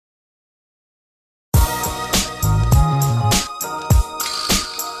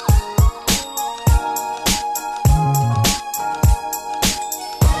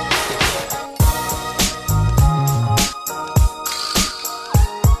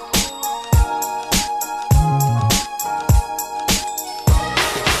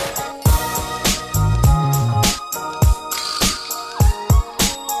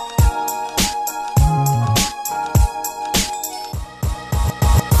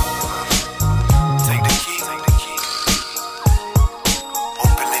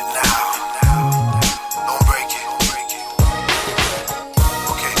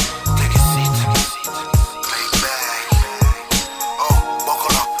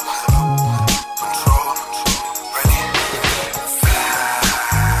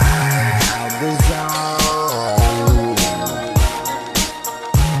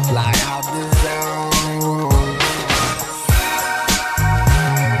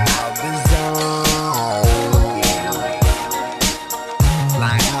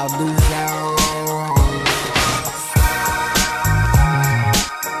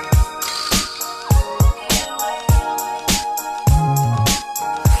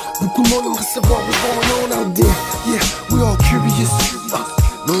Beaucoup de monde aimerait savoir what's going on out there. Yeah, we all curious.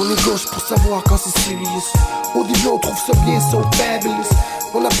 Mais on est gauche pour savoir quand c'est serious. Au début on trouve ça bien, so fabulous.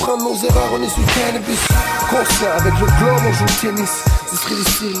 On apprend de nos erreurs, on est sur cannabis. Conscient, avec le globe on joue au tennis. Ce serait des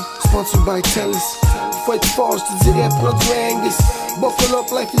séries, sponsored by Telus. Faut être fort, je te dirais prends du Angus. Buckle up,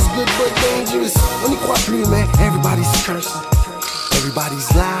 life is good but dangerous. On n'y croit plus mais everybody's cursing,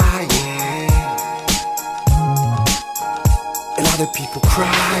 everybody's lying. A lot of people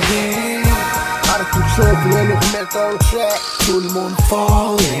crying. Out of control, puis là, nous remettre on track. Tout le monde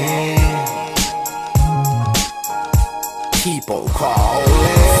falling. Keep on calling.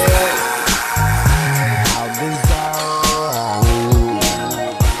 Out the zone.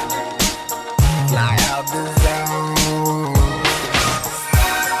 Fly out the zone.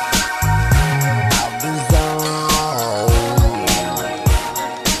 Out the zone.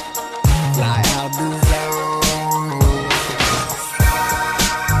 Fly out the zone.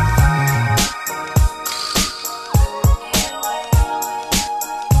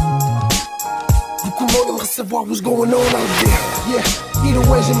 Beaucoup de monde aimerait savoir what's going on out there. Yeah, either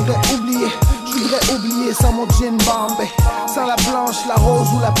way j'aimerais oublier. Je voudrais oublier sans mon gin Bombay, sans la blanche, la rose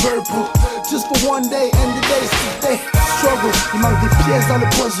ou la purple. Just for one day and the day's today. Struggle, il manque des pièces dans le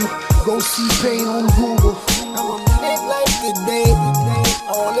puzzle. Go see pain on Google. I wanna live life today.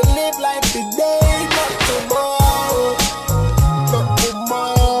 I wanna live life today, not tomorrow. Not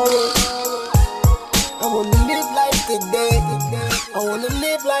tomorrow. I wanna live life today. I wanna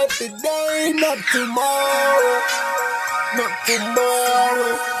live life today, not tomorrow. Not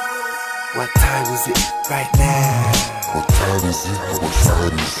tomorrow. What time is it right now? What time is it? What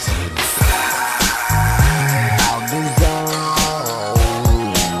time is it? Out the zone.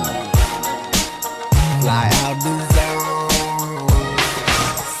 Fly out the zone.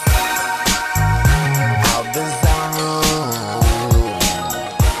 Out the zone.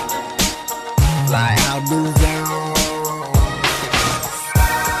 Fly out the zone.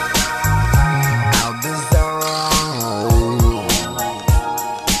 Out the zone.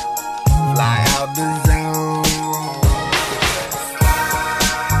 Fly out the zone.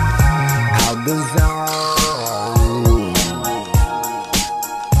 Out the zone.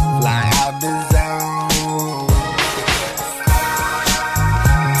 Fly out the zone.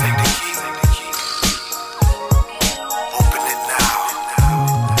 Take the key. Open it now.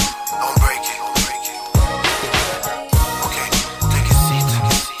 Don't break it. Okay, take a seat.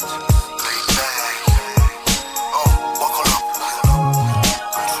 Lay back. Oh, buckle up.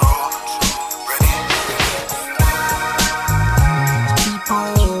 Control. Ready? Keep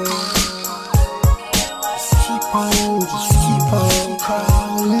on. Just keep on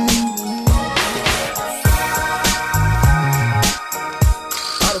crawling.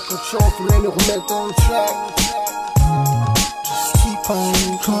 Out of control, faut les remettre on track. Just keep on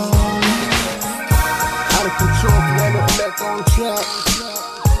crawling. Out of control, faut les remettre on track.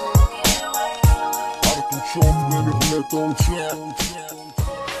 Out of control, let it on track.